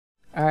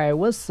Alright,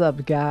 what's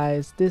up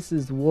guys? This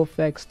is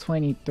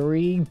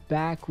WolfX23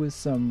 back with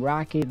some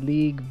Rocket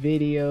League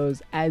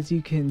videos. As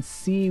you can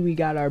see, we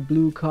got our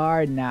blue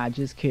card. Nah,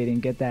 just kidding.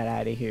 Get that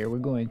out of here. We're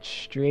going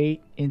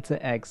straight into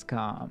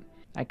XCOM.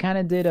 I kind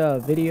of did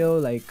a video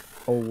like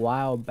a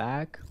while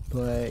back,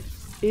 but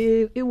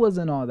it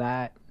wasn't all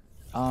that.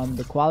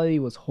 The quality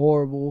was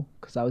horrible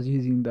because I was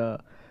using the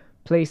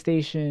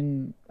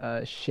PlayStation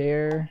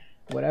share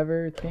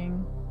whatever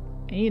thing.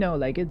 And you know,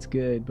 like, it's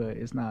good, but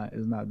it's not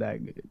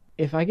that good.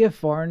 If I get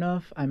far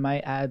enough, I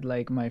might add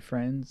like my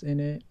friends in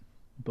it,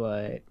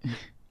 but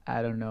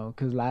I don't know,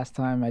 because last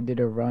time I did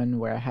a run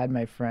where I had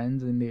my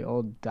friends and they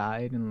all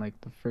died in like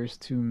the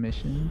first 2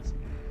 missions,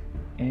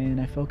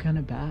 and I felt kind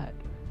of bad.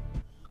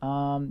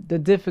 The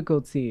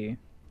difficulty.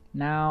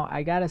 Now,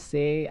 I gotta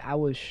say, I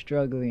was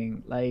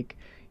struggling. Like,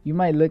 you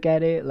might look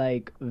at it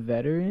like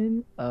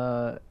veteran,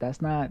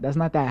 that's not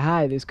that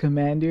high. There's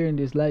commander and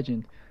there's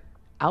legend.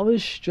 I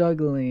was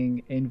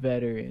struggling in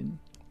veteran,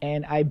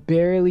 and I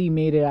barely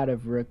made it out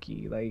of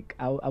rookie. Like,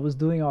 I was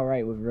doing all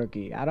right with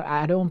rookie.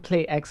 I don't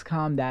play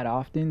XCOM that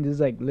often. This is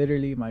like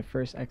literally my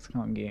first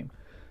XCOM game.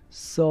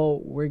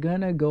 So we're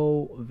gonna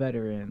go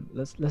veteran.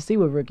 Let's see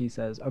what rookie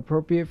says.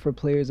 Appropriate for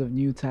players of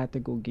new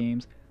tactical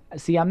games.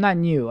 See, I'm not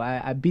new.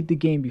 I beat the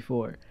game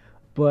before,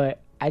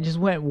 but I just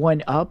went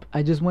one up.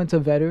 I just went to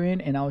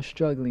veteran, and I was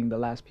struggling the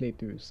last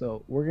playthrough.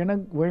 So we're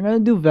gonna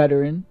do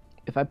veteran.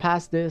 If I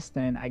pass this,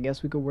 then I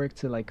guess we could work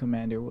to like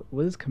commander.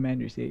 What does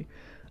commander say?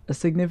 A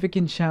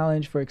significant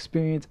challenge for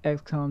experienced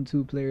XCOM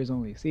 2 players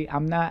only. See,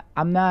 I'm not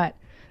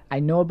I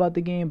know about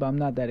the game, but I'm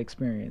not that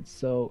experienced.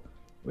 So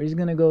we're just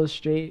gonna go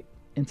straight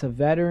into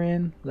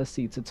veteran. Let's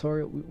see,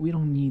 tutorial. We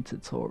don't need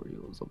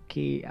tutorials,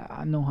 okay?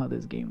 I know how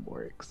this game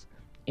works.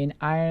 In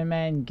Iron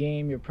Man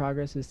game, your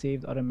progress is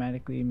saved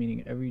automatically,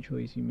 meaning every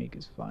choice you make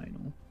is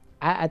final.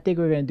 I think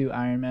we're gonna do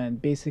Iron Man.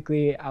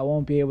 Basically, I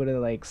won't be able to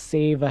like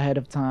save ahead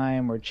of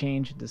time or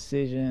change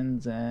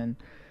decisions, and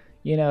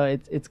you know,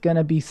 it's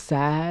gonna be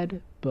sad,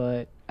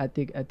 but I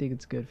think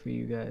it's good for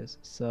you guys.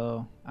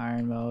 So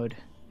Iron mode.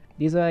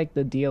 These are like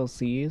the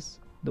DLCs.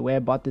 The way I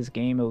bought this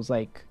game, it was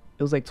like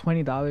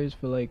 $20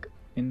 for like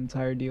an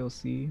entire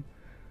DLC.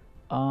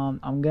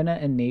 I'm gonna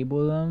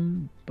enable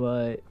them,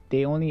 but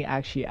they only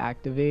actually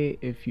activate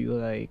if you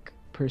like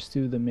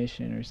pursue the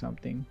mission or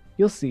something.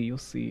 You'll see.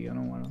 I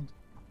don't want to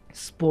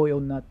spoil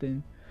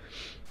nothing,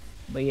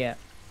 but yeah,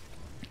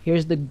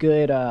 here's the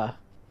good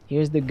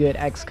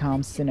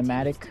XCOM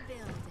cinematic.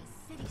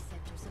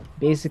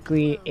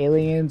 Basically,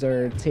 aliens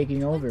are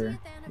taking over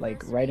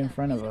like right in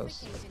front of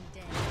us.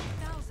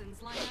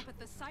 Thousands line up at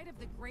the site of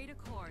the Great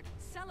Accord,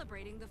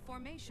 celebrating the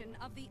formation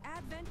of the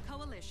Advent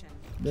Coalition.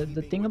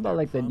 The thing about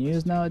like the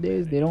news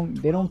nowadays, they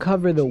don't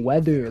cover the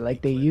weather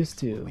like they used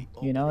to.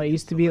 You know, it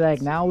used to be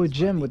like, now with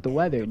Jim with the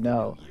weather.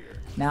 No,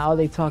 now all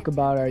they talk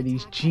about are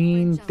these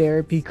gene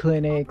therapy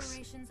clinics,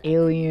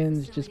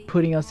 aliens just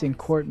putting us in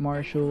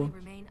court-martial.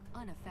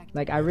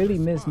 Like, I really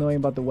miss knowing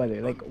about the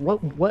weather. Like,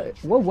 what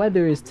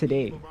weather is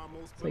today?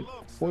 It's like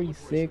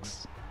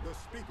 46,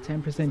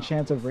 10%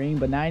 chance of rain,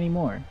 but not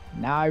anymore.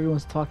 Now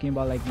everyone's talking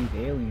about like these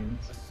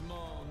aliens.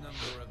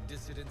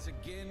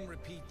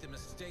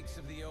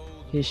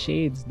 His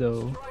shades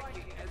though.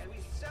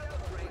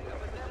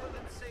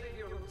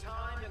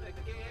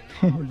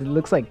 It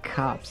looks like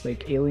Cops,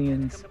 like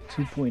Aliens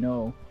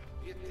 2.0.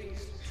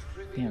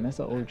 Damn, that's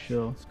an old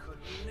show.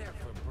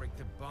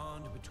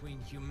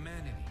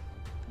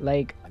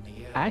 Like,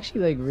 I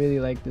actually like really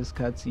like this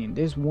cutscene.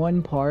 There's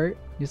one part,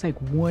 there's like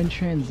one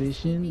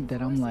transition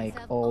that I'm like,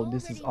 oh,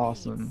 this is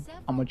awesome.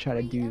 I'm gonna try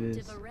to do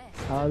this.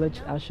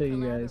 I'll show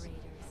you guys.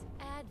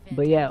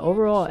 But yeah,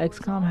 overall,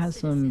 XCOM has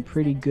some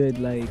pretty good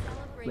like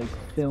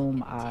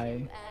film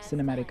eye,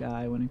 cinematic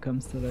eye when it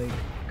comes to like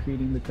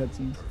creating the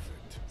cutscenes.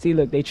 See,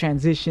 look, they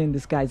transition.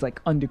 This guy's like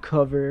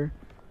undercover.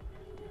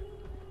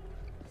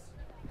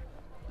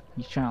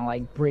 He's trying to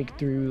like break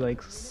through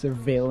like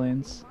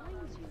surveillance.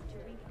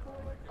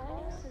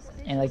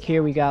 And like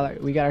here we got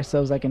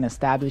ourselves like an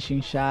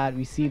establishing shot.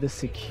 We see the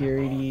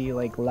security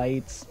like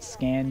lights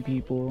scan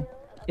people.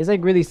 It's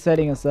like really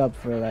setting us up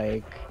for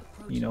like,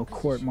 you know,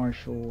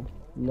 court-martial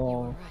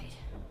law.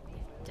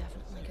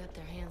 Definitely got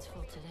their hands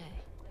full today.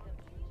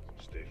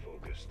 Stay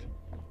focused.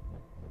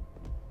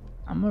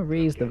 I'm gonna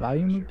raise the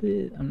volume a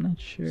bit. I'm not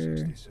sure.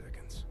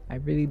 I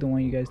really don't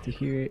want you guys to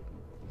hear it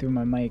through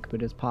my mic,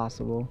 but it's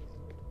possible.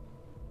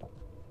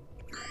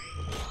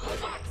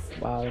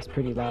 Wow, that's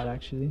pretty loud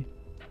actually.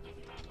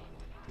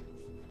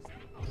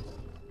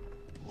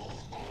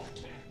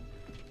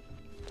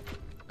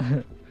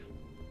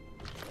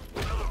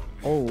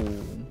 Oh,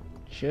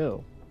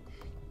 chill.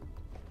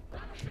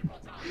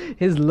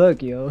 His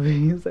look, yo.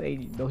 He's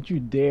like, don't you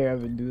dare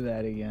ever do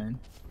that again.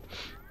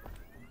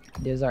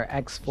 There's our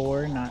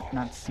X4,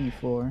 not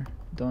C4.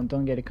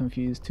 Don't get it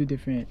confused. 2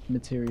 different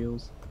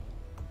materials.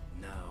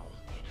 Now.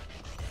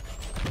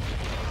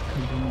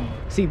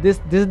 See, this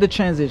is the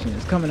transition.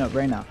 It's coming up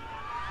right now.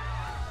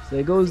 So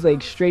it goes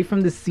like straight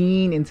from the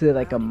scene into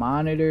like a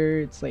monitor.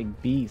 It's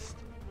like beast.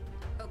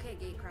 Okay,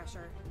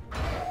 Gatecrasher.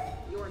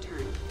 Your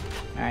turn.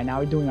 Alright, now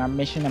we're doing our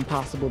mission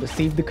impossible to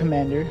save the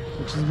commander,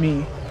 which is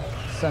me.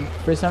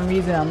 For some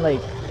reason, I'm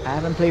like, I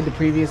haven't played the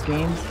previous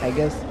games. I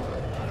guess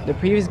the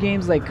previous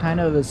games like kind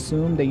of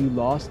assume that you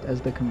lost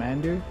as the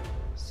commander.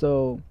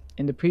 So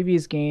in the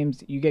previous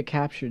games, you get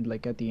captured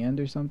like at the end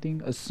or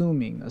something.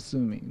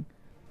 Assuming.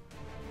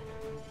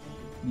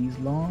 These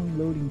long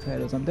loading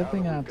titles, I'm definitely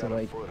gonna have to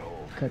like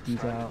cut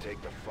these out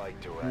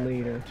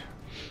later.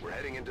 We're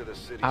heading into the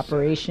city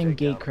Operation center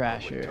to take down the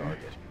Gatecrasher. public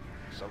target.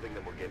 Something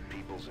that will get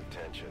people's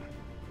attention.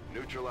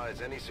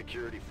 Neutralize any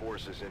security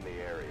forces in the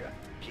area.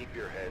 Keep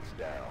your heads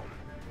down.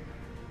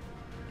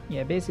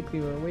 Yeah, basically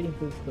we're waiting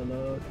for this to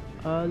load.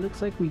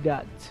 Looks like we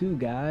got 2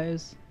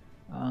 guys.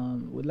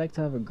 Would like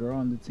to have a girl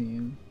on the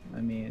team.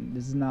 I mean,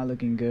 this is not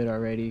looking good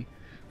already.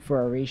 For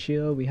our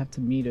ratio, we have to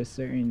meet a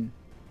certain...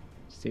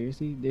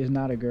 Seriously? There's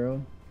not a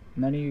girl?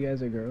 None of you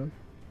guys are girls?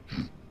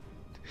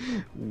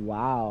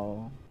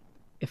 Wow.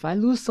 If I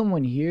lose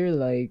someone here,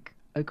 like,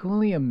 I can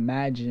only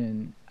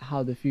imagine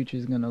how the future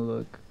is gonna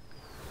look.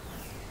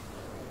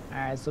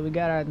 Alright, so we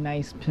got our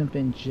nice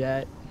pimpin'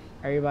 jet.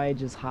 Everybody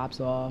just hops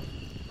off.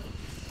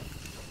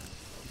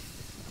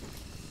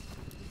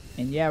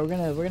 And yeah, we're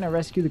gonna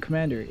rescue the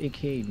commander,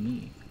 aka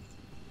me.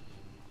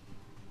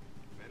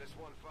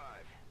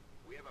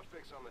 We have a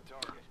fix on the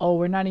target. Oh,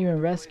 we're not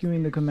even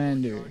rescuing the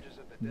commander.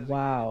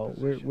 Wow,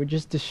 we're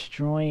just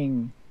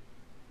destroying.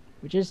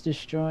 We're just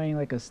destroying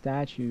like a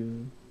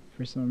statue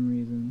for some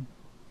reason.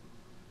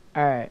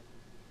 All right.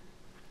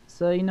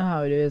 So you know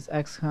how it is,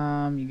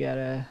 XCOM. You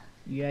gotta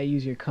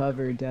use your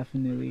cover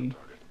definitely.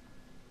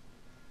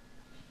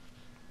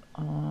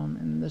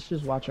 And let's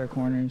just watch our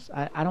corners.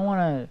 I don't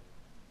wanna.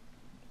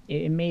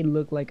 It may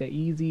look like a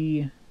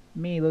easy,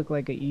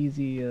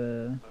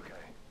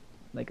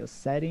 like a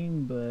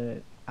setting,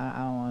 but I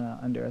don't want to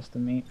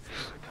underestimate.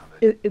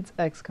 It's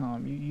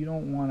XCOM. You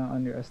don't want to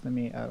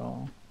underestimate at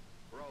all.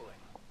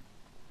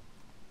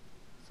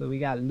 So we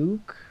got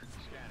Luke,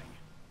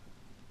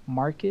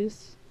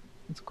 Marcus.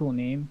 That's a cool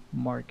name,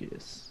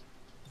 Marcus.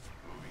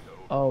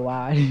 Oh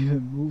wow, I didn't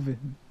even move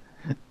him.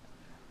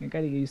 I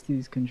gotta get used to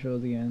these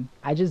controls again.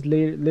 I just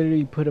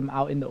literally put him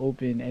out in the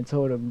open and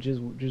told him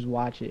just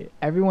watch it.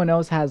 Everyone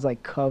else has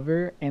like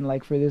cover, and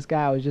like for this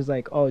guy I was just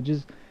like, oh,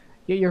 just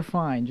you're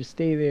fine, just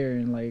stay there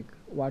and like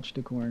watch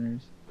the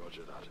corners.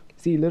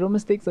 See, little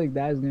mistakes like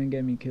that is gonna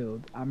get me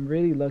killed. I'm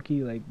really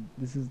lucky, like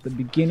this is the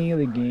beginning of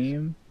the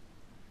game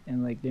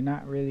and like they're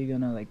not really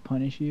gonna like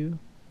punish you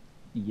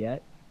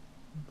yet,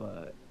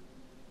 but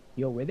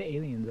yo, where the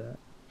aliens at?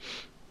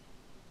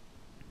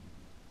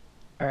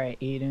 Alright,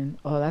 Aiden.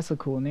 Oh, that's a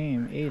cool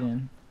name,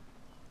 Aiden.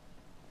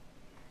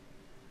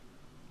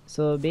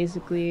 So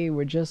basically,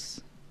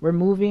 we're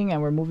moving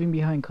and we're moving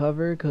behind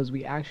cover because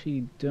we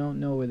actually don't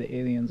know where the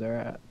aliens are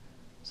at.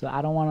 So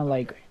I don't want to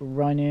like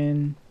run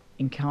in,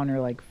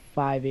 encounter like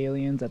 5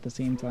 aliens at the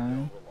same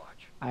time.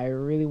 I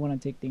really want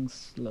to take things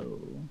slow.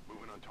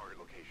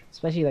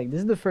 Especially like, this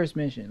is the first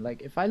mission.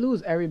 Like, if I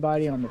lose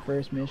everybody on the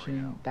first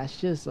mission,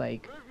 that's just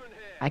like,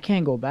 I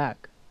can't go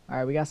back.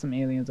 Alright, we got some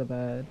aliens up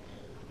ahead.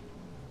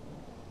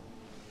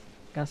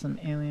 Got some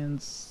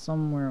aliens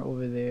somewhere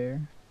over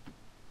there.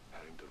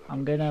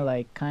 I'm gonna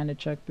like kind of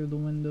check through the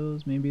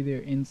windows. Maybe they're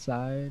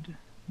inside.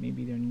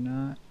 Maybe they're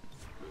not.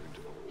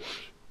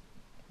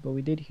 But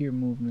we did hear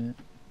movement.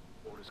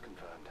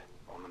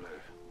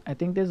 I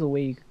think there's a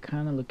way you can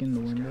kind of look in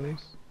the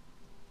windows.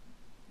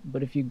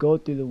 But if you go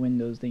through the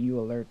windows, then you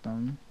alert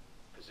them.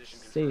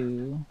 So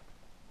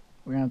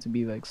we're gonna have to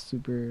be like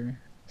super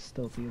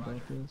stealthy about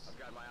this.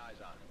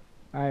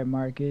 Alright,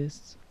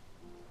 Marcus.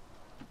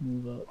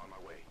 Move up.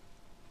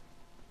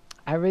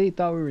 I really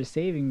thought we were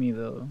saving me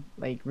though.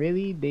 Like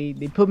really? They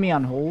put me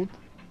on hold.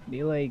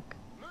 They like,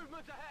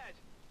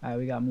 alright,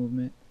 we got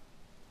movement.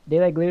 They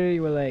like literally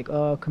were like,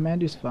 oh,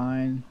 commander's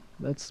fine.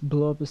 Let's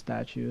blow up a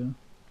statue.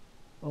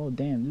 Oh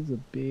damn, this is a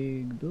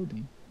big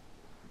building.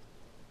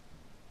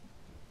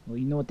 Well,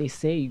 you know what they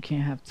say, you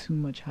can't have too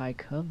much high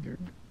cover.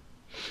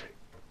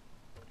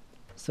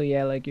 So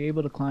yeah, like you're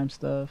able to climb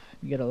stuff,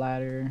 you get a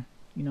ladder,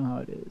 you know how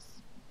it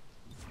is.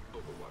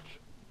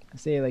 I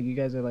say like you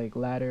guys are like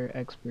ladder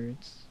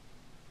experts.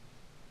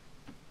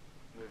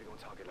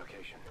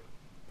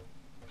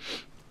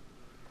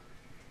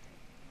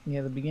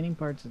 Yeah, the beginning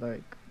part's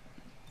like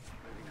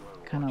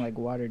kind of like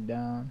watered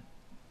down,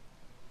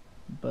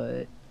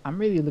 but I'm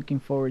really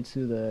looking forward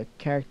to the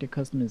character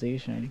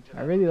customization.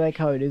 I really like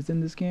how it is in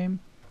this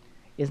game.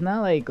 It's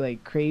not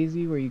like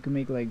crazy where you can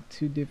make like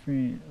 2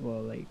 different,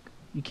 well, like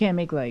you can't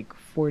make like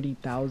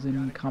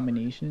 40,000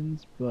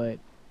 combinations, but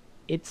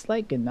it's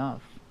like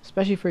enough,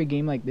 especially for a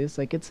game like this.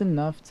 Like it's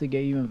enough to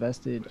get you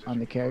invested on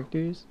the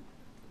characters,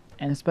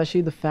 and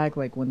especially the fact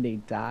like when they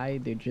die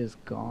they're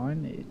just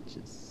gone. It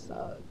just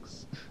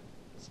sucks.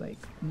 It's like,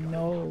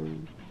 no.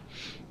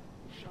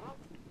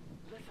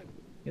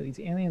 Yeah,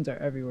 these aliens are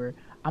everywhere.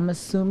 I'm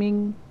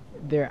assuming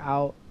they're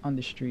out on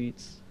the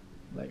streets.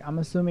 Like I'm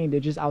assuming they're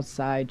just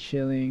outside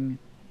chilling,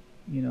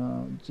 you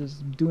know,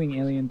 just doing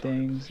alien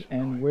things,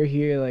 and we're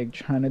here like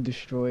trying to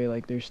destroy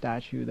like their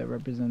statue that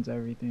represents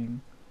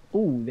everything.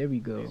 Ooh, there we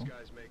go.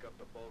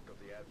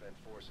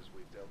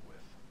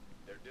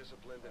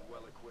 disciplined and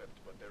well equipped,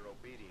 but their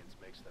obedience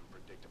makes them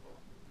predictable.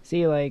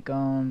 See, like,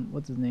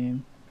 what's his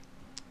name?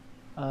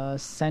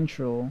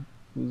 Central,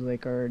 who's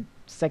like our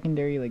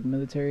secondary, like,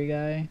 military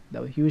guy.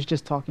 That he was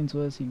just talking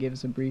to us. He gave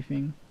us a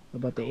briefing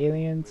about the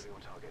aliens.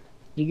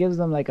 He gives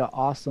them like an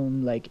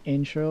awesome like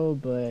intro,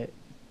 but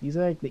these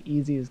are like the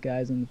easiest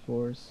guys in the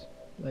force.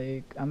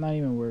 Like, I'm not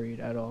even worried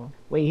at all.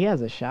 Wait, he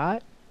has a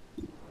shot?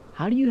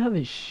 How do you have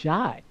a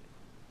shot?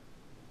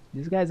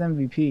 This guy's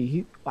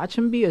MVP. Watch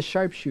him be a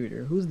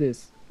sharpshooter. Who's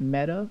this?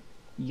 Meta?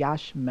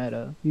 Yash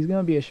Meta. He's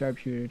gonna be a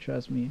sharpshooter,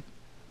 trust me.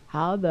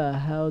 How the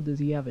hell does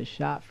he have a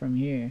shot from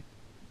here?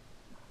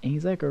 And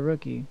he's like a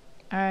rookie.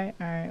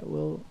 Alright,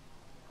 we'll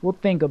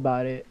think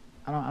about it.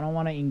 I don't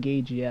want to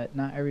engage yet.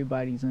 Not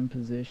everybody's in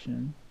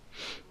position.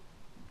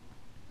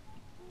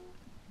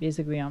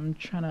 Basically, I'm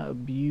trying to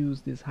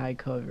abuse this high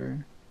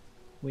cover.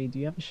 Wait, do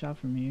you have a shot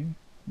from here?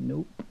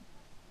 Nope.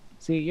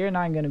 See, you're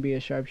not gonna be a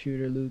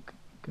sharpshooter, Luke.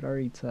 Could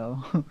already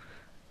tell.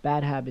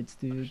 Bad habits,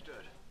 dude. Understood.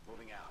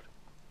 Moving out.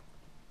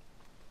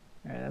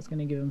 Alright, that's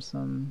gonna give him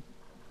some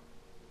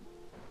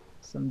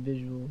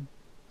visual.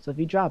 So if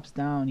he drops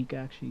down, he can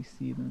actually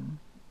see them.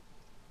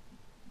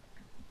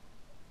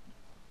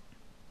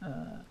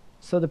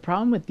 So the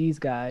problem with these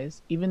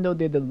guys, even though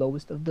they're the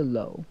lowest of the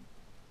low,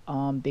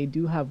 they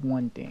do have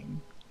one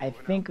thing. I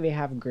think they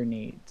have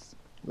grenades.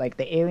 Like,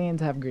 the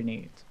aliens have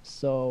grenades.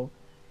 So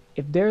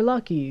if they're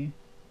lucky,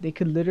 they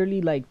could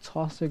literally like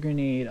toss a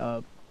grenade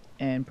up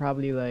and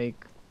probably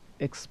like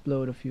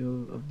explode a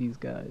few of these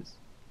guys.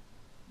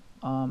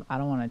 I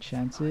don't want to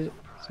chance it,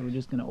 so we're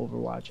just gonna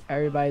overwatch.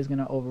 Everybody's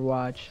gonna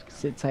overwatch.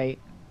 Sit tight.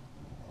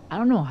 I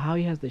don't know how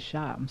he has the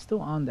shot. I'm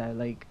still on that.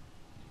 Like,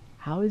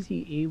 how is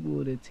he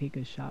able to take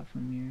a shot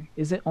from here?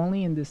 Is it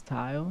only in this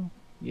tile?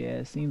 Yeah,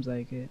 it seems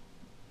like it.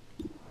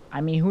 I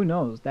mean, who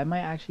knows? That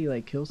might actually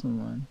like kill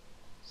someone.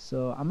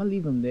 So I'm gonna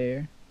leave him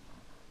there.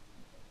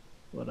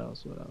 What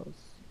else?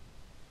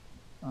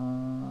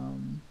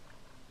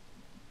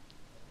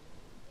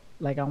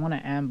 Like, I want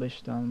to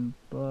ambush them,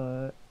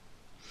 but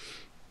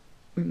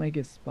we might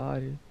get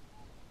spotted.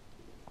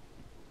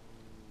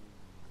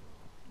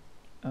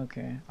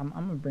 Okay, I'm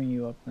gonna bring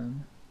you up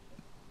then.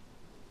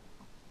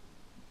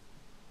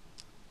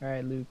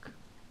 Alright, Luke.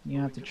 You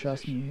have to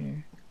trust me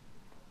here.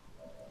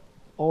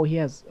 Oh, he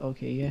has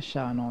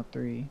shot on all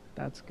three.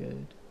 That's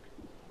good.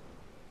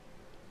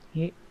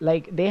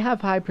 They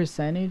have high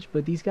percentage,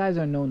 but these guys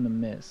are known to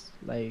miss.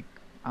 Like,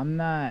 I'm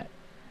not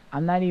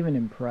even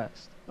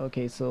impressed.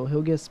 Okay, so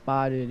he'll get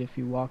spotted if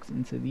he walks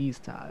into these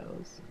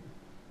tiles.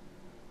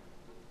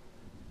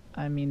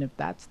 I mean, if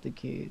that's the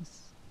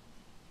case,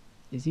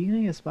 is he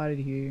gonna get spotted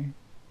here?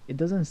 It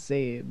doesn't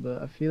say it,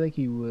 but I feel like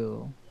he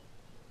will.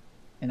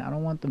 And I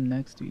don't want them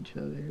next to each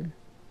other.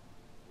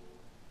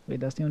 Wait,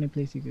 that's the only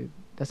place he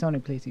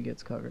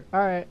gets covered.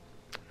 Alright.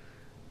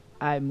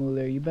 Alright,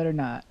 Mueller, you better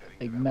not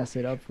like mess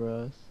it up for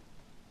us.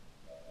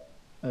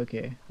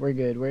 Okay, we're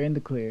good. We're in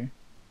the clear.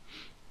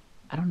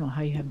 I don't know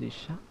how you have this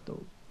shot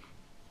though.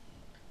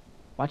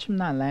 Watch him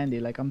not land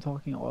it. Like, I'm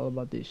talking all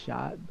about this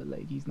shot, but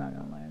like, he's not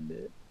gonna land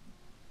it.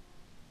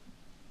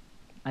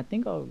 I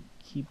think I'll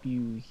keep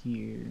you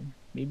here.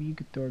 Maybe you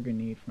could throw a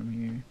grenade from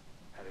here.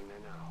 Heading there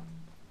now.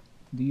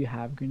 Do you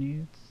have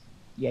grenades?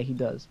 Yeah, he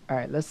does.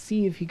 Alright, let's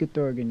see if he could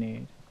throw a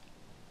grenade.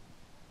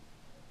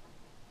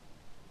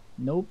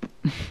 Nope.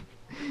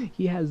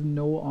 He has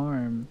no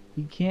arm.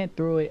 He can't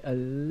throw it a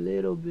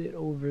little bit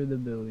over the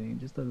building.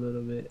 Just a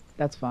little bit.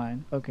 That's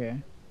fine.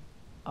 Okay.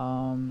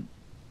 I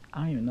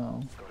don't even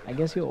know. I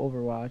guess he'll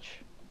overwatch.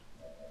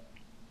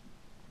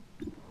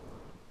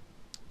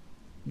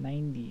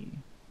 90.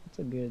 That's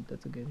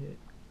a good hit.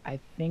 I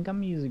think I'm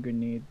gonna use a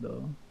grenade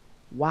though.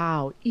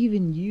 Wow,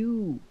 even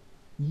you.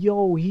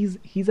 Yo,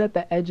 he's at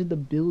the edge of the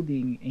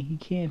building and he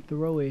can't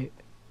throw it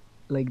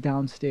like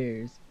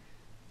downstairs.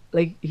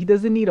 Like, he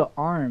doesn't need an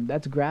arm.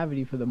 That's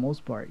gravity for the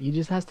most part. He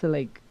just has to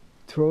like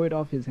throw it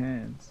off his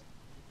hands.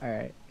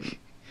 Alright.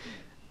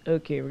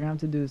 Okay, we're gonna have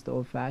to do this the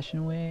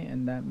old-fashioned way,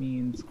 and that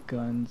means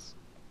guns.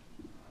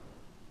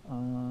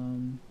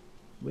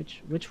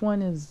 Which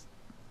one is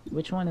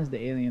the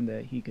alien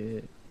that he could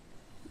hit?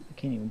 I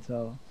can't even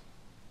tell.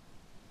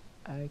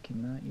 I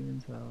cannot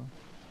even tell.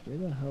 Where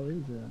the hell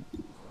is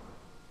that?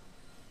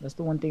 That's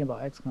the one thing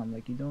about XCOM,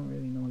 like, you don't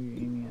really know who you're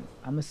aiming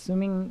at. I'm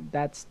assuming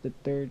that's the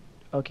third.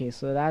 Okay,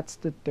 so that's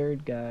the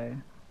third guy.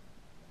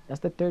 That's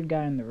the third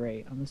guy on the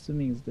right. I'm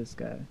assuming it's this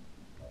guy.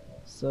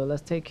 So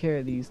let's take care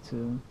of these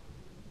two.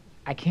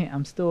 I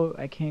can't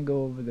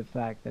go over the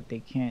fact that they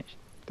can't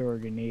throw a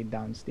grenade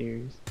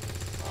downstairs.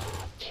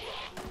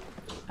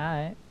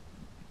 Alright.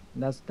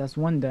 That's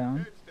one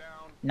down.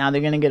 Now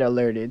they're gonna get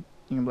alerted.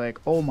 You're gonna be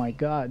like, oh my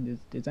god,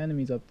 there's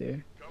enemies up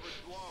there.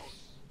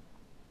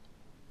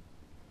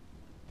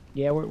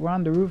 Yeah, we're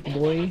on the roof,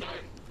 boy.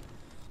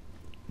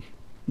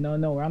 No,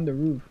 we're on the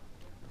roof.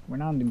 We're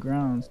not on the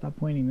ground. Stop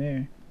pointing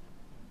there.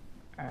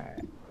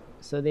 Alright.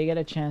 So they get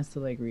a chance to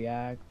like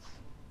react.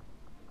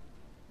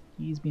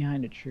 He's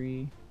behind a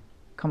tree.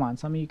 Come on,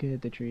 some of you could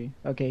hit the tree.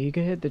 Okay, he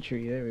could hit the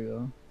tree. There we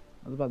go.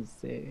 I was about to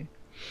say.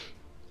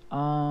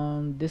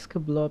 This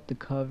could blow up the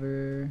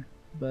cover,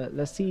 but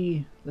let's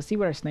see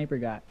what our sniper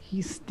got.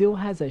 He still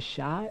has a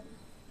shot.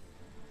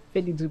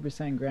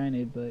 52%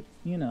 granted, but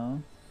you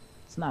know,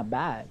 it's not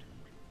bad.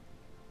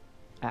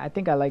 I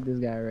think I like this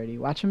guy already.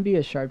 Watch him be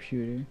a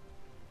sharpshooter.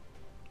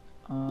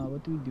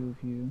 What do we do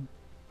with you?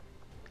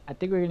 I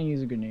think we're gonna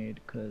use a grenade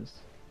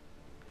because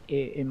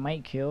it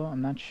might kill.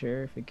 I'm not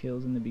sure if it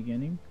kills in the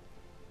beginning,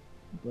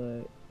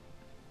 but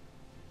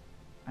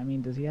I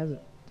mean, does he have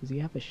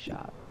a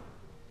shot?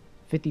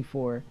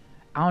 54.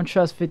 I don't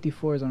trust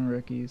 54s on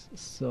rookies,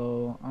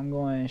 so I'm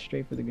going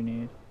straight for the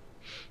grenade.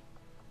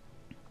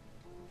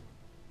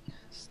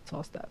 Let's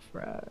toss that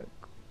frag.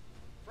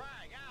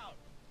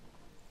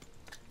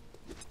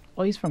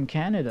 Oh, he's from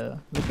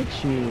Canada. Look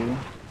at you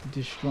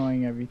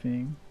destroying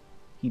everything.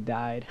 He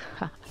died.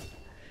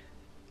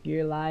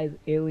 Here lies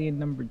alien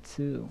number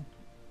 2.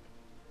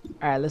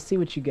 Alright, let's see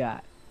what you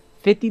got.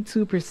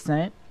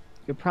 52%.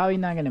 You're probably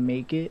not gonna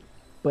make it,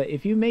 but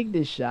if you make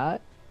this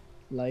shot,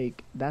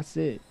 like, that's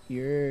it.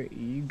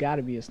 You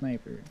gotta be a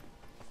sniper.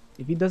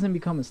 If he doesn't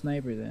become a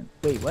sniper, then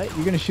wait, what?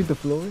 You're gonna shoot the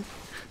floor?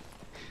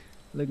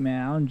 Look,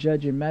 man, I don't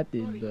judge your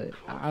method, but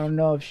I don't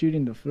know if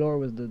shooting the floor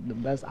was the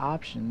best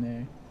option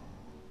there.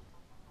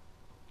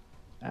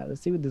 Alright,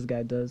 let's see what this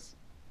guy does.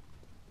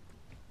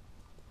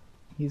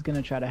 He's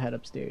gonna try to head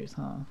upstairs,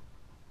 huh?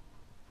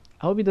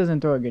 I hope he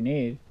doesn't throw a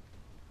grenade.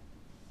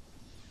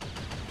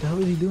 What the hell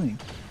is he doing?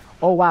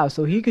 Oh wow,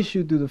 so he could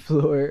shoot through the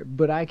floor,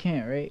 but I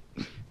can't, right?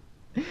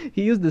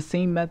 He used the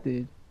same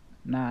method.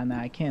 Nah,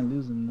 I can't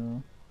lose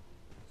him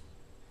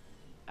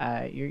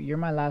though. You're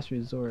my last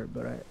resort,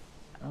 but I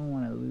don't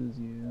want to lose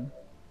you.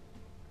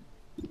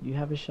 You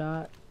have a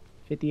shot?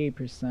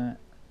 58%.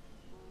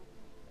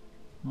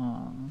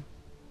 Aw.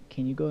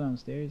 Can you go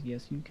downstairs?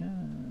 Yes, you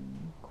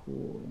can.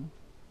 Cool.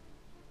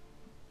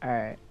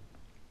 Alright.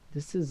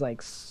 This is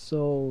like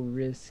so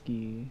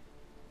risky.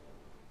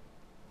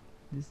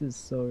 This is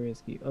so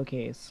risky.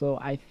 Okay, so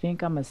I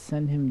think I'm gonna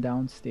send him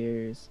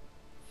downstairs.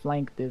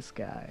 Flank this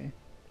guy.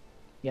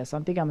 Yes,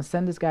 I'm thinking I'm gonna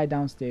send this guy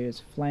downstairs,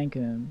 flank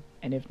him,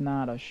 and if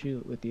not, I'll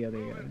shoot with the other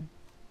guy.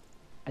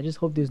 I just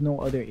hope there's no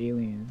other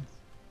aliens.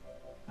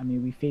 I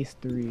mean, we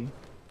faced 3.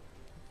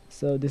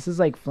 So this is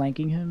like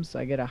flanking him, so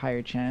I get a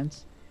higher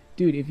chance.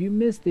 Dude, if you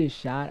miss this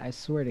shot, I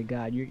swear to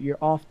God, you're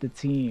off the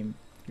team.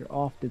 You're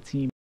off the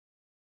team.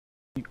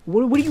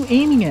 What are you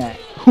aiming at?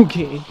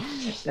 Okay,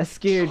 that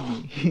scared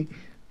me.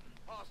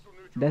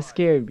 That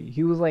scared me.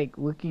 He was like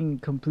looking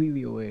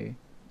completely away.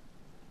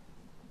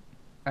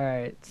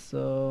 Alright,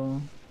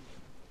 so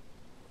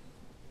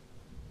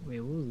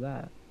wait, what was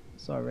that?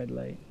 Saw a red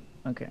light.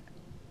 Okay.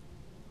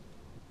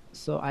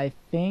 So I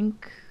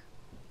think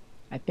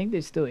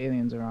there's still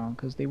aliens around,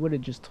 because they would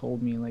have just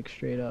told me like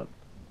straight up,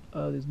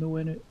 there's no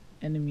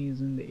enemies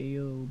in the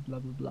AO, blah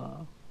blah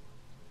blah.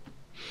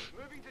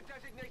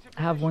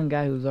 I have one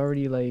guy who's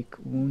already like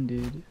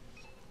wounded.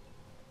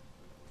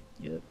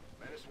 Yep.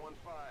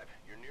 -15,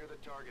 you're near the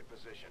target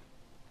position.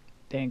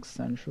 Thanks,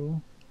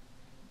 Central.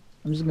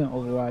 I'm just gonna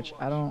Overwatch.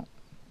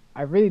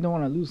 I really don't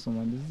want to lose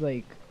someone. This is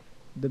like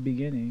the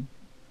beginning,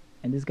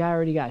 and this guy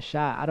already got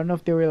shot. I don't know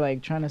if they were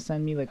like trying to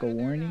send me like a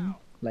warning,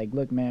 like,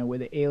 look man, we're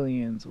the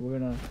aliens, we're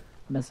gonna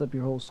mess up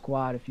your whole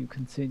squad if you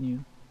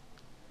continue.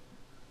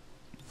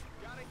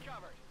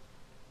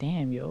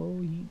 Damn,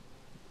 yo,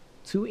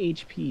 2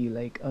 HP,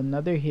 like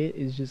another hit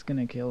is just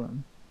gonna kill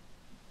him.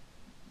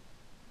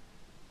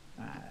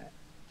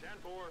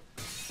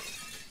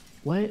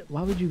 What?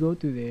 Why would you go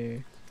through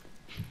there?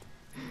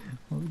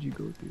 Why would you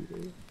go through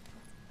there?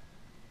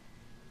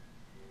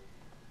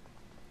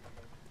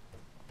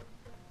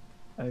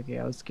 Okay,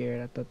 I was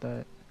scared. I thought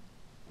that...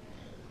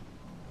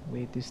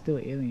 Wait, there's still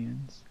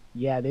aliens.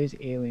 Yeah, there's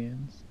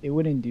aliens. It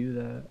wouldn't do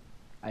that.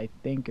 I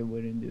think it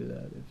wouldn't do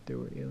that if there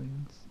were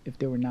aliens. If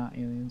there were not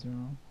aliens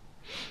around.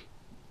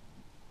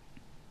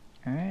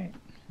 Alright,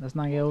 let's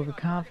not get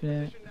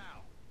overconfident.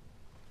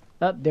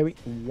 Up there we...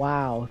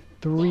 Wow,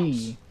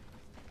 3.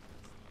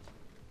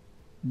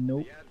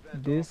 Nope,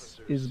 this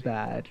is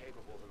bad.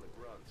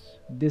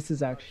 This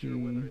is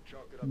actually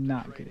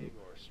not good.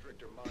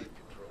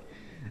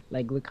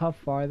 Like, look how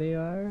far they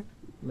are.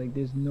 Like,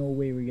 there's no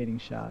way we're getting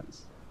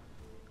shots.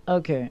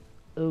 Okay.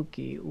 I'm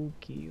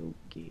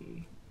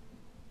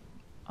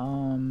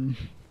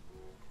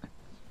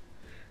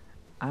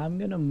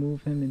gonna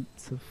move him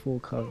into full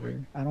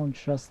cover. I don't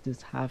trust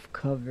this half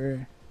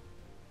cover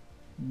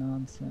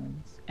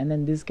nonsense. And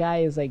then this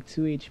guy is like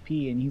 2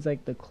 HP and he's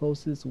like the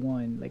closest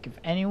one. Like, if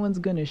anyone's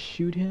gonna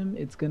shoot him,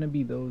 it's gonna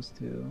be those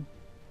 2.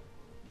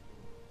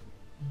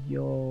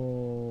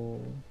 Yo,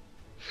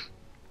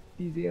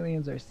 these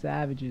aliens are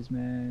savages,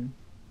 man.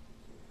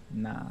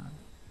 Nah,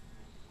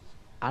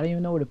 I don't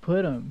even know where to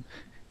put him.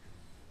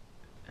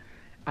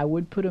 I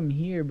would put him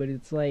here, but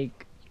it's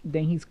like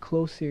then he's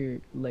closer,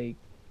 like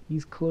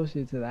he's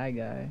closer to that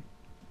guy.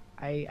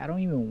 I don't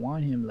even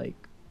want him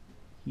like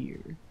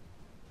here.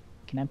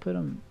 Can I put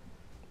him?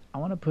 I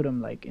want to put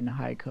him like in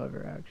high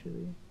cover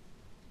actually,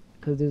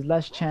 because there's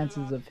less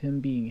chances of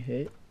him being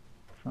hit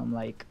from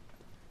like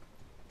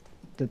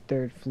the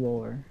 3rd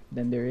floor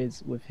than there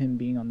is with him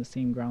being on the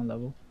same ground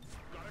level.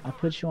 I'll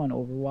put you on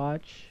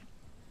Overwatch.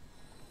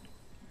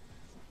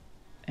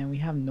 And we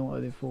have no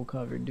other full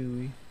cover, do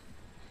we?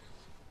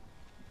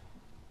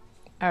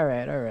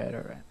 Alright,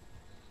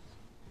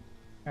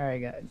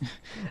 guys.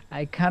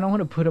 I kind of want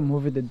to put him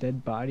over the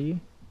dead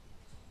body.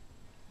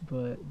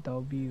 But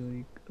that'll be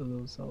like a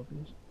little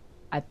selfish.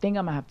 I think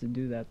I'm gonna have to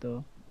do that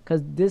though.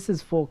 Because this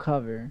is full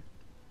cover.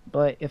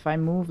 But if I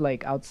move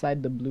like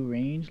outside the blue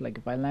range, like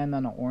if I land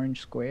on an orange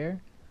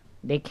square,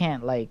 they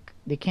can't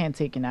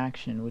take an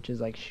action, which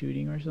is like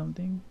shooting or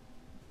something.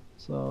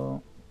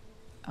 So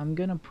I'm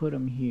gonna put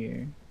him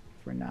here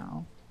for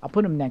now. I'll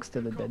put him next to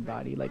the dead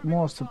body, like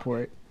moral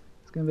support.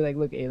 It's gonna be like,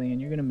 look, alien,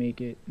 you're gonna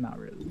make it. Not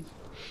really.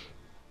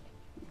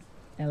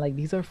 And like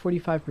these are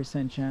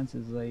 45%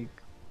 chances. Like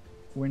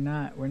we're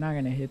not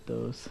gonna hit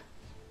those.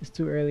 It's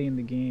too early in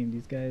the game.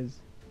 These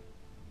guys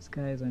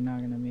are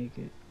not gonna make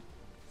it.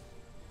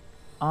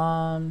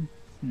 I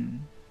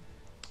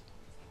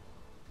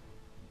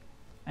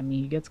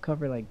mean, he gets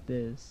cover like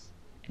this,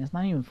 and it's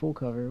not even full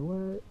cover.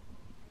 What?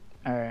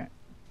 All right.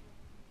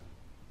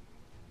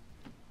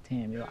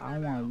 Damn, yo, I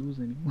don't want to lose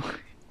anymore.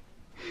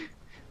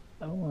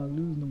 I don't want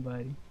to lose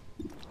nobody.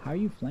 How are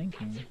you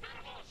flanking?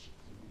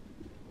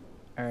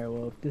 All right.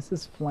 Well, if this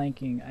is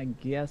flanking, I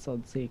guess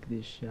I'll take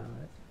this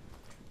shot.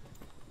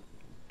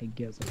 I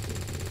guess I'll take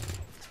it.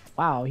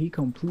 Wow, he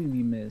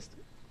completely missed.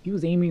 He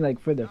was aiming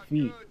like for the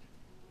feet.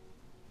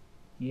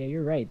 Yeah,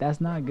 you're right.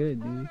 That's not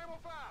good, dude.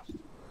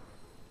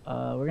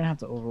 We're gonna have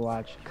to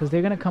Overwatch because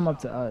they're gonna come up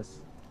to us.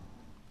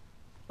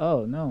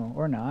 Oh no,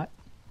 or not.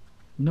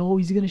 No,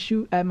 he's gonna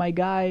shoot at my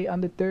guy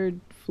on the 3rd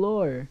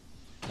floor.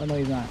 Oh no,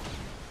 he's not.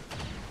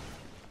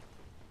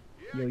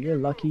 Yo, you're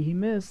lucky he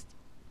missed.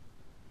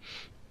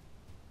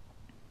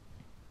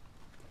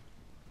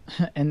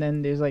 And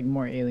then there's like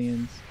more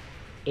aliens.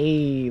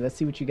 Hey, let's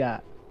see what you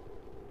got.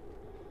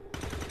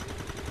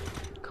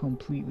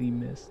 Completely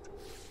missed.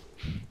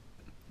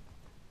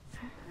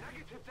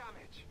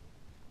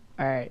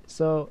 Alright,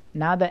 so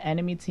now the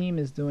enemy team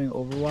is doing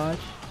Overwatch.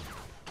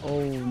 Oh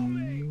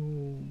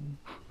no.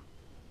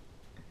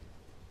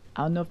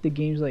 I don't know if the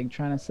game's like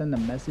trying to send a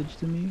message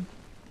to me.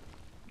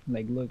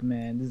 Like, look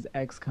man, this is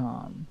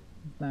XCOM.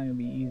 It's not gonna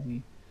be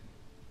easy.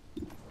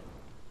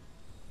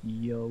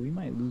 Yo, we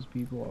might lose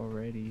people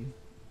already.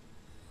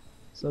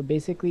 So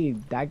basically,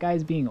 that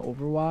guy's being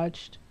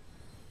overwatched.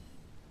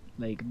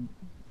 Like,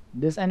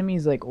 this enemy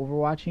is like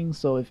overwatching,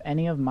 so if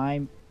any of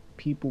my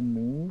people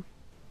move,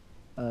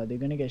 they're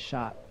gonna get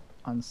shot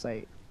on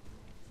sight.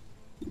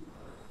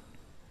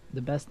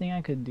 The best thing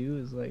I could do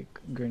is like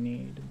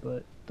grenade,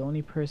 but the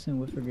only person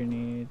with a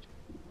grenade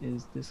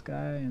is this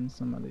guy and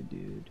some other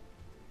dude.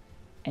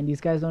 And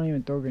these guys don't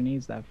even throw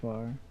grenades that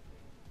far.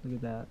 Look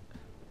at that.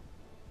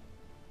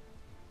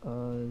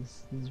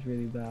 This is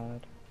really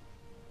bad.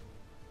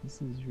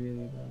 This is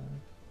really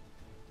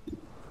bad.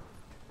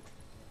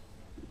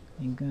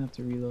 I'm gonna have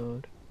to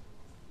reload.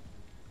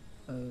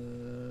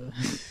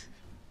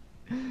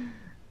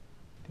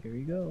 There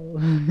we go.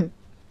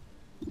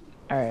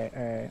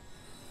 Alright.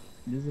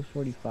 This is a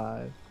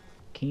 45.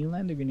 Can you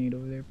land a grenade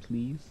over there,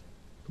 please?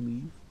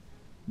 Please?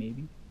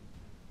 Maybe?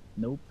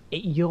 Nope.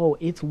 Yo,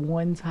 it's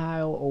one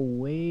tile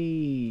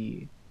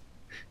away.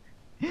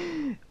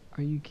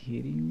 Are you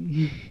kidding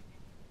me?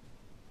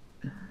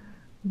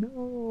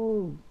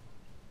 No.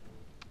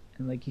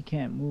 And like, you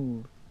can't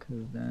move,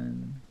 cause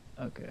then,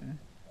 okay.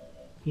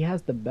 He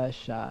has the best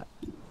shot.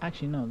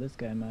 Actually, no, this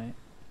guy might.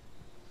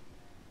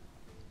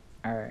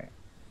 Alright.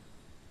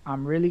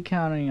 I'm really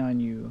counting on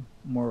you,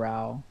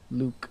 Morale.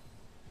 Luke.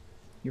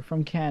 You're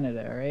from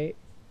Canada, right?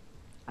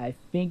 I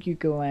think you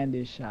can land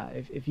this shot.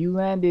 If you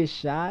land this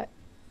shot,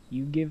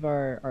 you give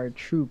our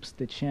troops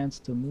the chance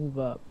to move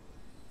up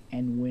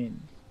and win.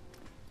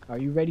 Are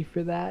you ready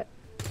for that?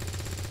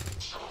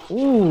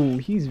 Ooh,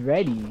 he's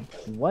ready.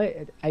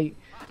 What?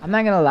 I'm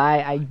not gonna lie,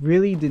 I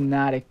really did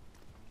not,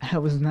 I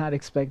was not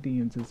expecting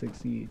him to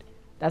succeed.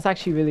 That's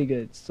actually really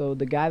good. So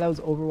the guy that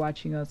was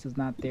overwatching us is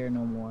not there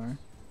no more.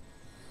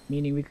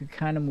 Meaning we could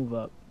kind of move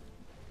up.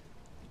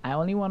 I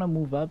only want to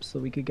move up so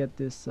we could get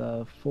this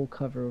full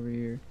cover over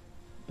here.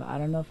 But I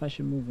don't know if I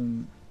should move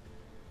him.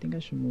 I think I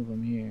should move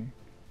him here.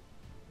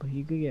 But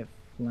he could get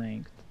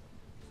flanked.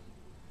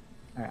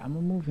 Alright, I'm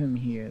gonna move him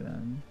here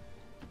then.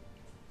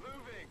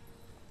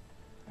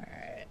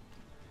 Alright.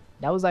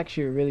 That was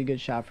actually a really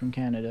good shot from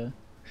Canada.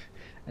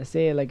 I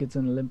say it like it's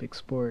an Olympic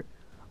sport.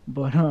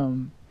 But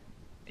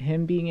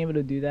him being able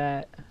to do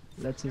that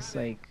lets us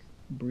like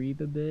breathe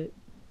a bit.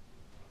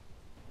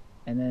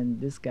 And then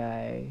this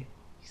guy,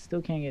 he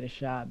still can't get a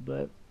shot,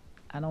 but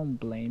I don't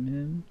blame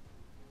him.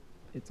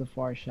 It's a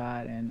far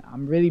shot, and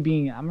I'm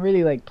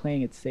really like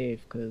playing it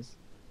safe because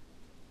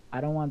I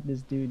don't want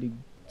this dude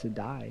to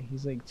die.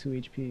 He's like 2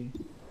 HP.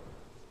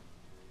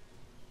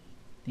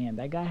 Damn,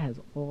 that guy has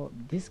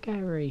this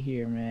guy right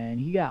here, man.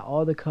 He got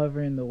all the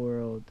cover in the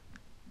world.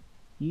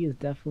 He is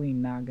definitely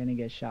not gonna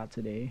get shot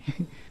today.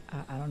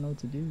 I don't know what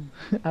to do.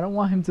 I don't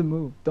want him to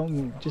move. Don't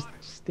move. Just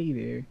stay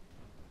there.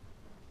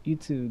 You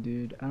too,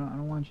 dude. I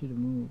don't want you to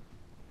move.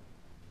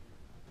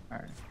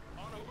 Alright.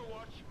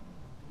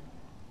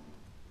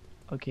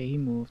 Okay, he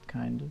moved,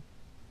 kind of.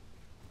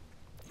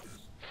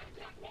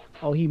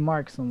 Oh, he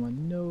marked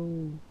someone.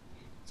 No.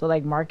 So,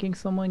 like, marking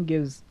someone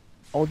gives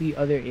all the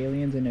other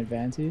aliens an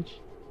advantage.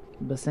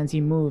 But since he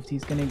moved,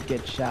 he's gonna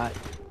get shot.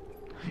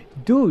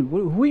 Dude,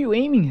 who are you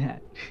aiming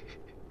at?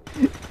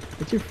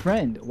 It's your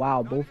friend.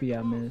 Wow, both of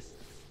y'all missed.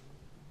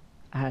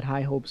 I had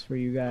high hopes for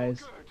you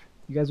guys.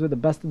 You guys were the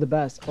best of the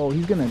best. Oh,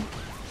 he's gonna...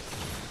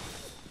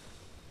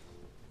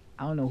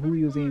 I don't know who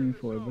he was aiming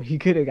for, but he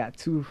could have got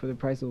 2 for the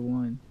price of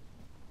 1.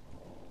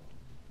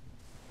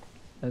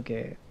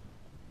 Okay.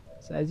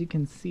 So as you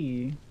can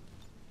see,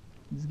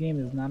 this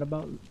game is not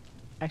about...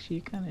 Actually,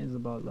 it kind of is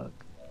about luck.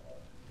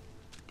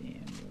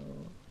 Damn,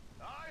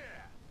 bro.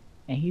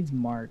 And he's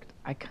marked.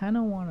 I kind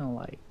of want to,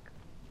 like...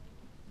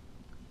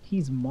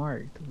 He's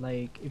marked.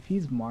 Like, if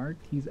he's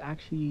marked, he's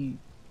actually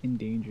in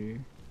danger.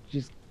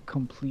 Just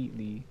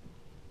completely.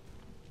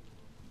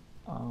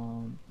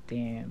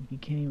 Damn. He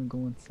can't even go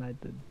inside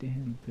the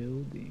damn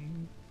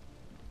building.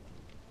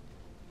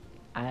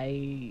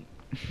 I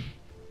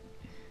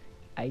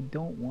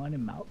don't want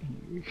him out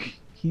here.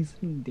 He's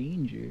in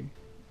danger.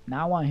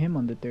 Now I want him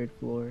on the 3rd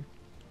floor.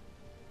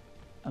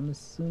 I'm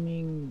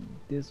assuming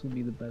this will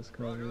be the best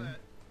cover.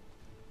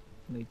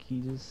 Like,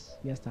 he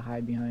has to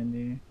hide behind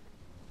there.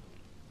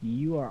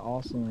 You are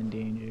also in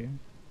danger.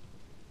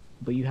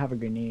 But you have a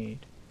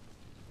grenade.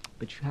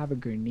 But you have a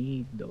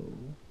grenade though.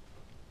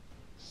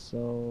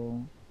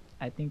 So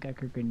I think I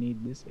could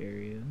grenade this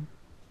area.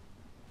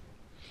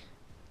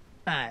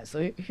 Alright,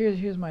 so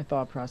here's my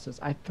thought process.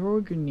 I throw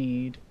a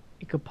grenade,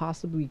 it could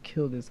possibly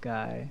kill this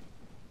guy,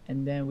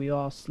 and then we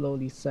all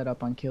slowly set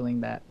up on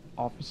killing that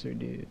officer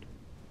dude.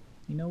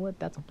 You know what?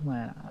 That's a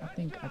plan. I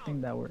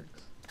think that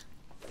works.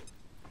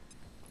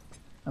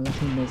 Unless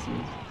he misses.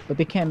 But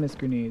they can't miss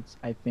grenades,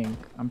 I think.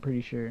 I'm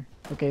pretty sure.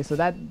 Okay, so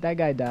that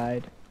guy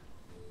died.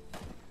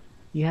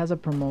 He has a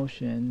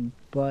promotion,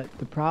 but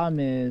the problem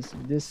is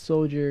this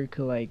soldier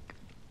could like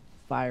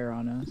fire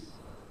on us.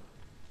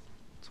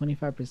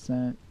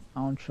 25%. I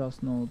don't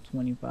trust no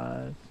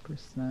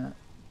 25%.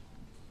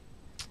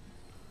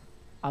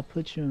 I'll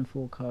put you in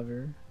full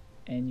cover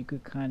and you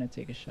could kind of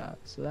take a shot.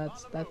 So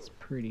that's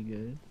pretty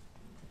good.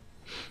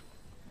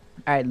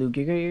 Alright, Luke,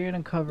 you're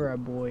gonna cover our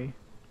boy.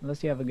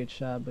 Unless you have a good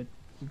shot, but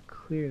you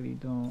clearly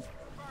don't.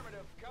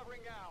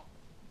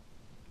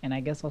 And I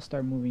guess I'll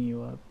start moving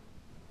you up.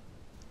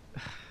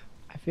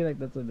 I feel like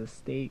that's a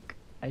mistake.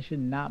 I should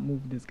not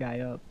move this guy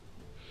up.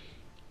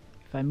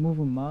 If I move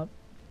him up,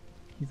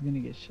 he's gonna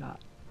get shot.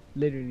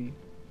 Literally.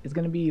 It's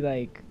gonna be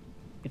like,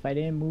 if I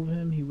didn't move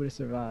him, he would have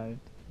survived.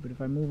 But if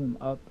I move him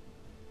up,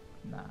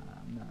 nah,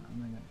 I'm not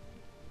gonna.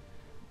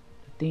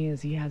 The thing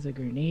is, he has a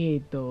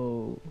grenade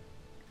though.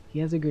 He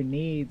has a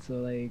grenade, so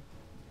like,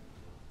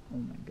 oh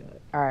my god.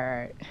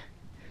 Alright.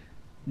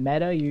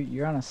 Meta,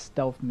 you're on a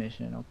stealth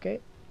mission, okay?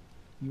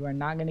 You are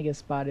not gonna get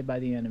spotted by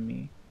the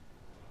enemy.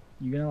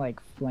 You're gonna like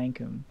flank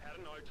him.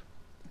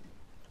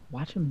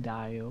 Watch him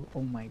die, yo.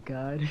 Oh my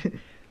god.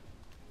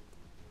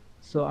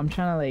 So I'm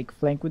trying to like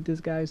flank with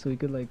this guy so he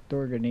could like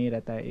throw a grenade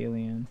at that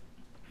alien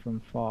from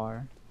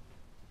far.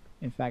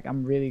 In fact,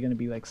 I'm really gonna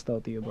be like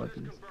stealthy about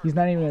this. He's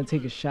not even gonna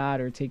take a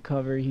shot or take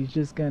cover. He's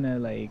just gonna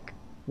like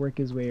work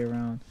his way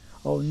around.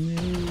 Oh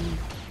no.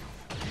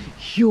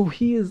 Yo,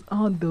 he is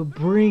on the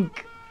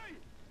brink.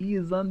 He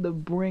is on the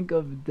brink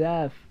of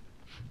death.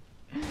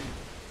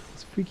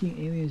 This freaking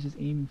alien is just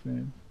aiming for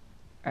him.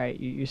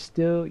 Alright, you're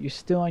still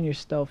on your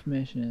stealth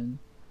mission.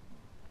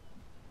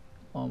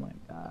 Oh my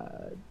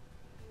god.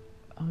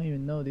 I don't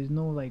even know. There's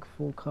no like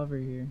full cover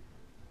here.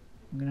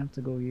 I'm gonna have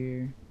to go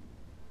here.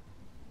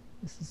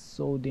 This is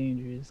so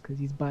dangerous because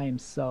he's by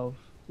himself.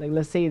 Like,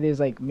 let's say there's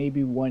like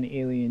maybe one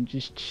alien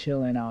just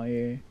chilling out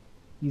here.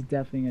 He's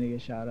definitely gonna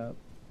get shot up.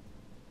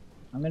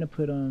 I'm gonna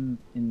put him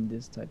in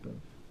this type of...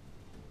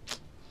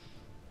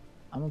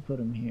 I'm gonna put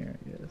him here,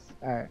 I guess.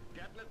 Alright.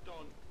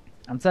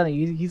 I'm telling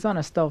you, he's on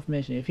a stealth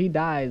mission. If he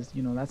dies,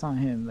 you know, that's on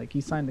him. Like,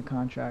 he signed the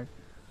contract.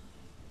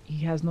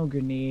 He has no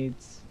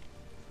grenades.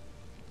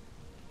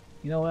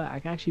 You know what? I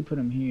can actually put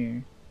him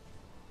here.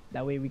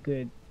 That way we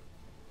could...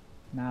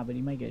 Nah, but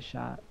he might get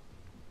shot.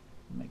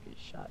 He might get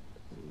shot.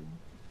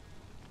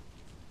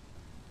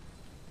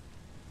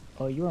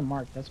 Oh, you were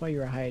marked. That's why you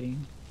were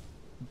hiding.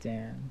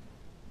 Damn.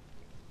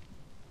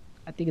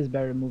 I think it's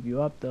better to move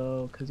you up,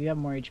 though, because you have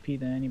more HP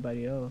than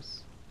anybody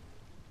else.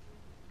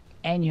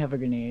 And you have a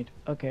grenade.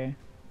 Okay.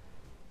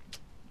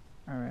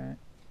 Alright.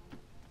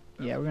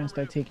 Yeah, we're gonna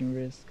start taking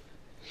risks.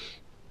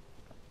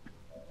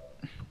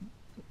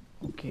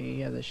 Okay,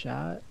 he has a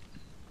shot.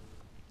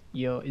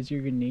 Yo, is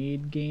your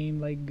grenade game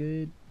like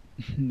good?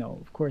 No,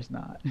 of course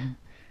not.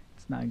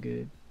 It's not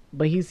good.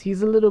 But he's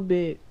a little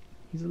bit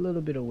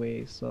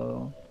away,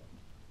 so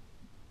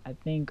I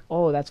think,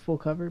 oh, that's full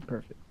cover?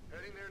 Perfect.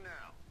 Heading there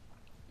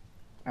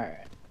now.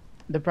 Alright.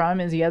 The problem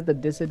is he has the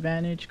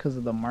disadvantage because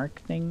of the mark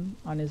thing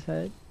on his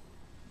head.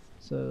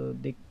 So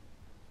they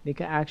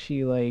could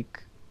actually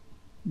like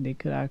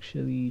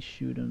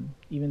shoot him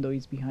even though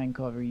he's behind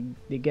cover.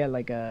 They get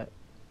like a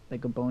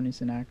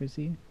bonus in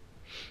accuracy.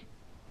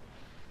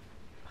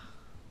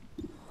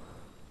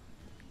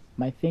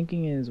 my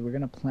thinking is we're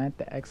gonna plant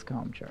the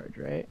XCOM charge,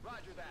 right?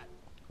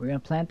 We're gonna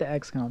plant the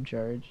XCOM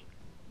charge.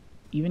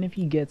 Even if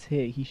he gets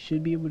hit, he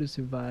should be able to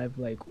survive,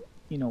 like,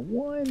 you know,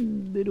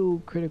 one little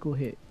critical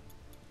hit.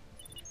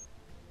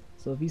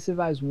 So if he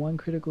survives one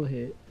critical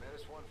hit,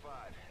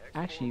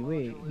 actually,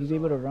 wait, he's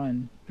able to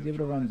run. He's able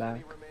to run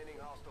back.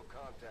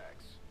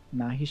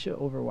 Nah, he should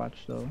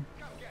overwatch though.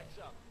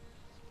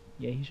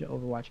 Yeah, he should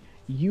overwatch.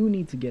 You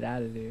need to get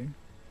out of there.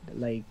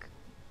 Like,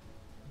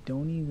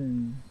 don't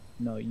even,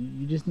 no,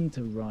 you just need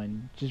to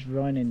run. Just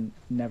run and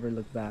never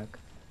look back.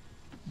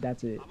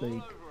 That's it.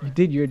 Like, you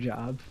did your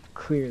job,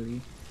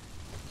 clearly.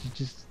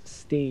 Just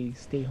stay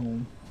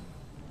home.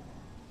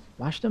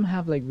 Watch them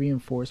have like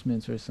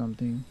reinforcements or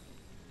something.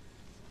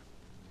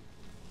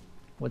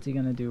 What's he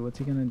gonna do? What's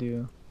he gonna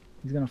do?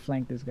 He's gonna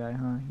flank this guy,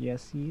 huh?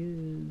 Yes, he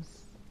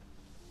is.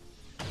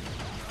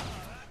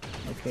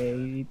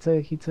 Okay,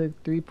 he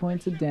took 3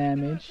 points of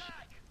damage.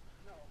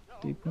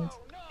 3 points.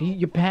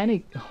 You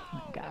panic. Oh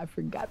my god, I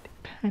forgot to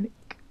panic.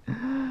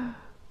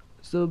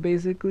 So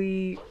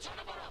basically,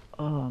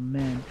 oh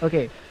man.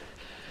 Okay.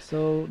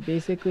 So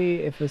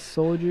basically, if a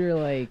soldier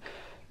like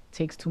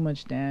takes too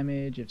much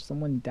damage, if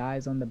someone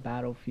dies on the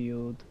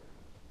battlefield,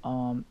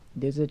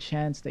 there's a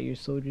chance that your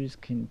soldiers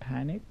can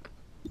panic,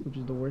 which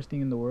is the worst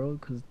thing in the world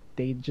because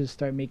they just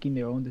start making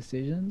their own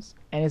decisions,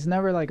 and it's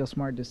never like a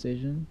smart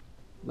decision.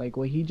 Like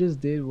what he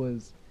just did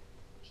was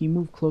he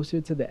moved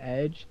closer to the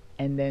edge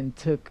and then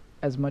took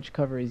as much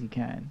cover as he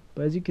can.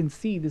 But as you can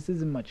see, this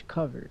isn't much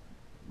cover.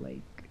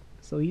 Like,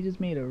 so he just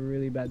made a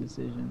really bad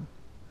decision.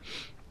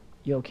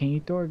 Yo, can you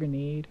throw a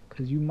grenade?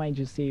 Because you might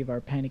just save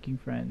our panicking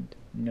friend.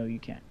 No, you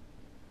can't.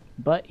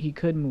 But he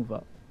could move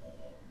up.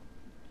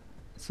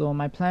 So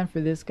my plan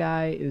for this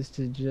guy is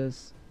to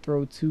just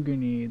throw 2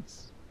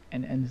 grenades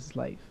and end his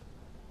life.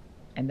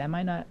 And that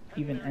might not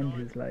even end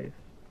his life.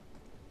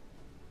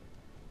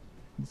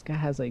 This guy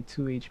has like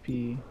 2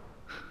 HP.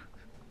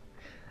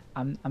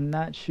 I'm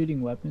not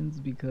shooting weapons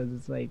because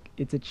it's like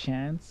it's a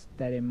chance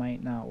that it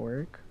might not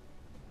work.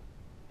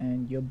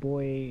 And your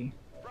boy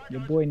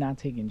not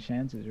taking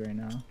chances right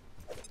now.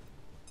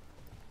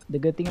 The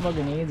good thing about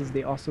grenades is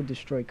they also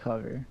destroy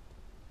cover.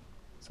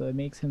 So it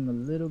makes him a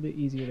little bit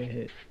easier to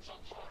hit.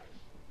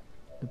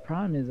 The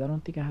problem is I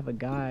don't think I have a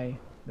guy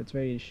that's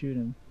ready to shoot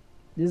him.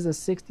 This is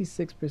a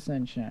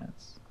 66%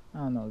 chance. I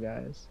don't know,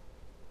 guys.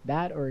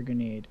 That or a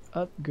grenade.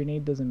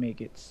 Grenade doesn't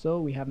make it,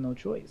 so we have no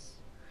choice.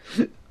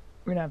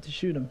 We're gonna have to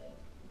shoot him.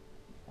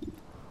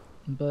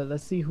 But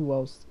let's see who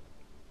else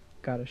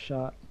got a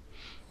shot.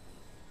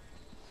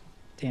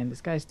 Damn,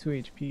 this guy's 2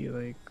 HP.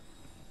 Like,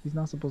 he's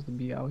not supposed to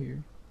be out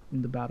here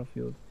in the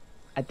battlefield.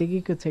 I think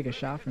he could take a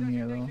shot from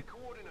here though.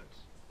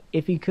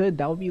 If he could,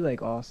 that would be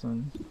like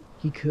awesome.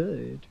 He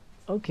could.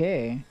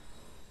 Okay.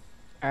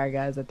 Alright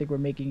guys, I think we're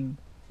making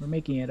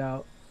it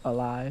out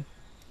alive.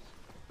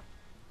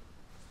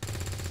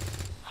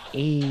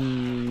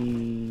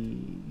 Hey.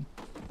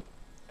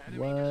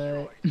 What?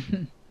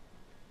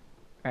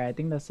 Alright, I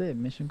think that's it.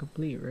 Mission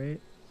complete, right?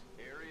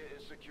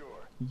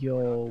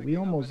 Yo, we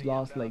almost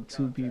lost like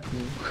 2 people.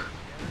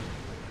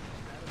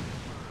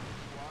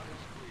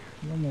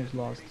 We almost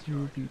lost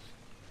 2 people.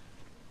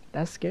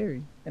 That's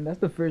scary. And that's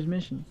the first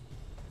mission.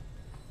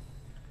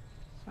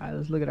 Alright,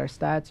 let's look at our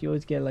stats. You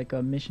always get like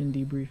a mission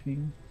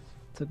debriefing.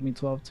 Took me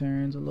 12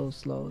 turns, a little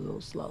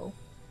slow.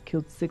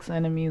 Killed 6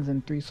 enemies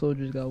and 3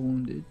 soldiers got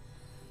wounded.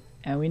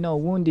 And we know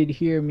wounded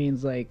here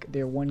means like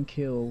they're 1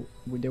 kill,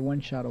 they're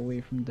 1 shot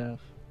away from death.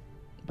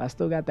 But I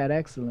still got that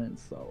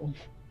excellence, so.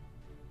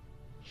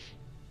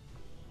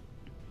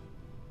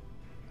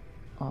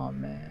 Oh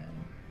man.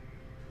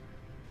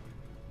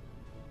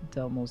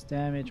 Dealt most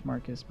damage,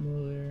 Marcus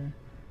Mueller.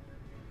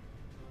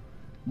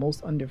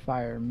 Most under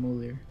fire,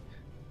 Mueller.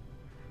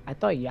 I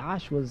thought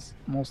Yash was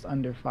most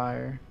under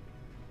fire.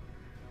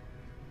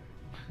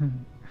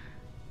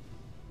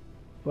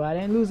 But I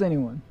didn't lose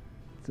anyone.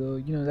 So,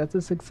 you know, that's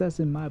a success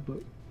in my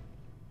book.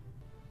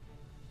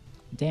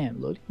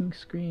 Damn, loading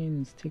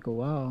screens take a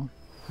while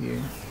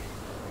here.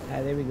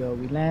 Ah, there we go.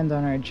 We land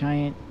on our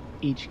giant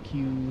HQ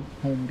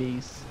home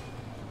base.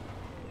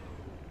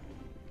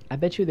 I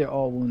bet you they're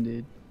all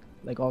wounded.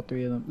 Like all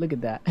 3 of them. Look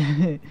at that.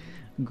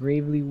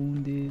 Gravely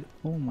wounded.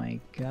 Oh my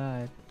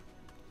god.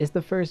 It's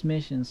the first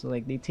mission, so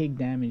like they take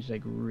damage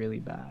like really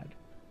bad.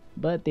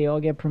 But they all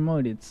get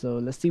promoted, so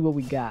let's see what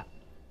we got.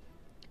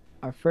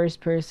 Our first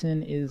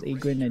person is a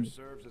grenade.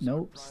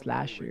 Nope,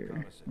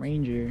 slasher.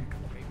 Ranger.